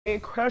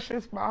It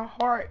crushes my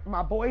heart.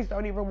 My boys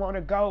don't even want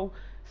to go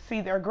see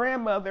their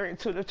grandmother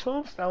until the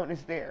tombstone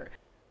is there.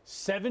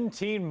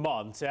 17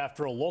 months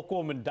after a local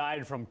woman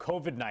died from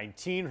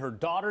COVID-19, her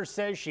daughter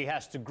says she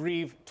has to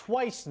grieve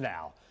twice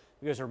now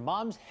because her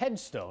mom's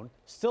headstone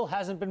still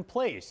hasn't been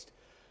placed.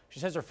 She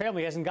says her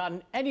family hasn't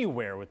gotten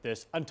anywhere with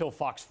this until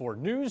Fox 4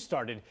 News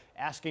started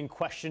asking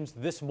questions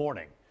this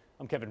morning.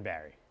 I'm Kevin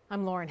Barry.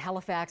 I'm Lauren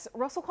Halifax.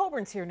 Russell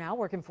Colburn's here now,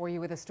 working for you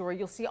with a story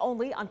you'll see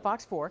only on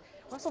Fox 4.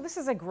 Russell, this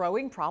is a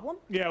growing problem.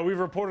 Yeah, we've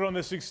reported on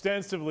this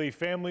extensively.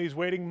 Families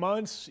waiting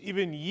months,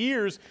 even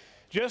years,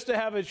 just to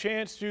have a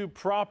chance to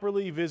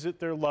properly visit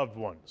their loved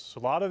ones. A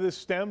lot of this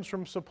stems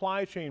from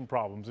supply chain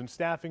problems and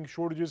staffing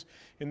shortages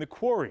in the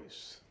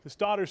quarries. This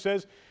daughter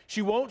says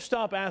she won't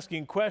stop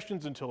asking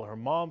questions until her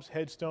mom's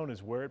headstone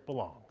is where it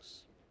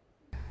belongs.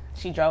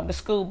 She drove the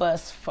school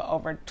bus for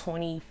over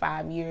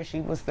 25 years.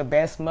 She was the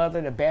best mother,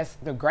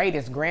 the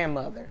greatest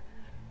grandmother.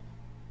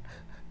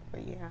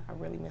 But yeah, I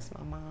really miss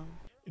my mom.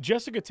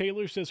 Jessica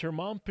Taylor says her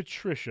mom,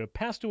 Patricia,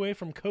 passed away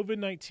from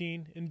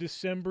COVID-19 in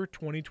December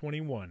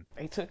 2021.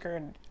 They took her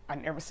and I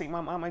never seen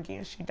my mom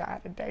again. She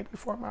died a day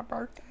before my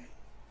birthday.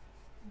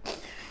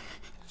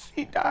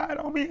 She died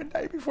on me a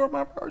day before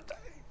my birthday.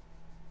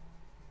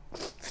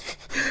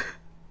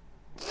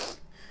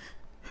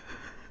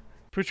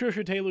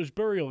 Patricia Taylor's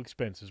burial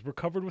expenses were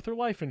covered with her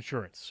life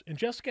insurance, and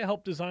Jessica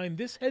helped design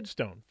this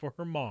headstone for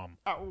her mom.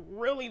 I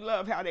really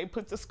love how they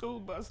put the school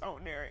bus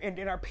on there, and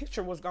then our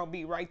picture was going to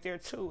be right there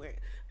too. And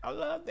I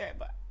love that,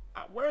 but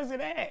where's it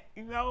at?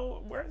 You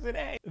know, where's it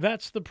at?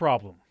 That's the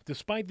problem.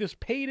 Despite this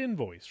paid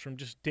invoice from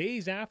just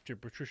days after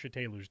Patricia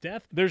Taylor's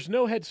death, there's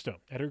no headstone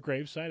at her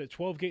gravesite at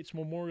 12 Gates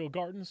Memorial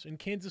Gardens in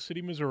Kansas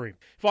City, Missouri.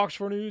 Fox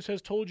 4 News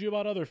has told you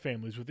about other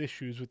families with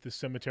issues with this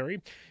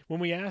cemetery. When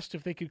we asked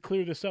if they could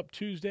clear this up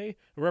Tuesday,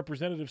 a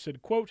representative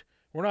said, quote,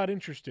 "We're not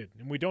interested,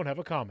 and we don't have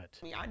a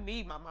comment." I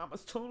need my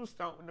mama's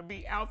tombstone to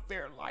be out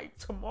there like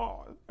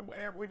tomorrow.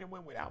 Whatever, we done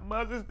went without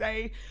Mother's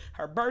Day.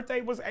 Her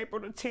birthday was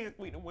April the 10th.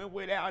 We done went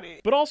without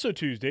it. But also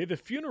Tuesday, the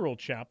funeral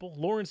chapel,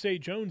 Lawrence A.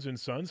 Jones and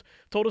Sons,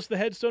 told us the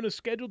headstone is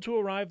scheduled to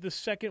arrive the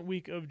second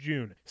week of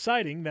June,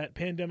 citing that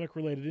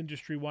pandemic-related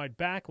industry-wide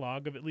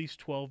backlog of at least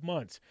 12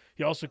 months.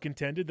 He also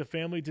contended the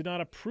family did not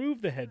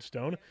approve the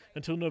headstone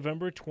until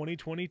November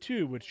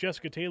 2022, which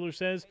Jessica Taylor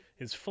says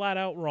is flat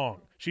out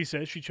wrong. She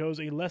says she chose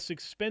a less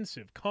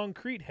expensive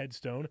concrete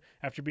headstone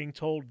after being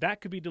told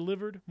that could be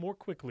delivered more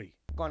quickly.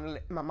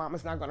 My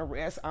mama's not going to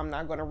rest. I'm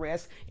not going to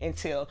rest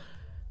until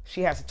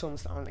she has a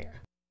tombstone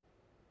there.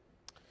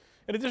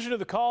 In addition to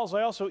the calls,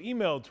 I also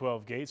emailed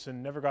 12 Gates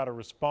and never got a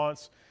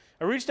response.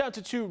 I reached out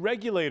to two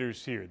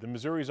regulators here, the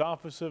Missouri's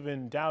Office of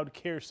Endowed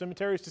Care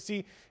Cemeteries, to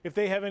see if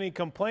they have any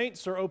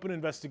complaints or open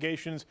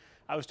investigations.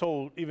 I was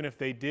told even if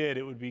they did,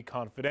 it would be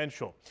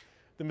confidential.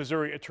 The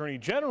Missouri Attorney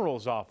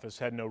General's office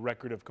had no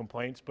record of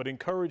complaints, but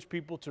encouraged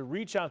people to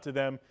reach out to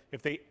them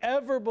if they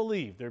ever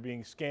believe they're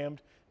being scammed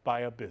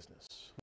by a business.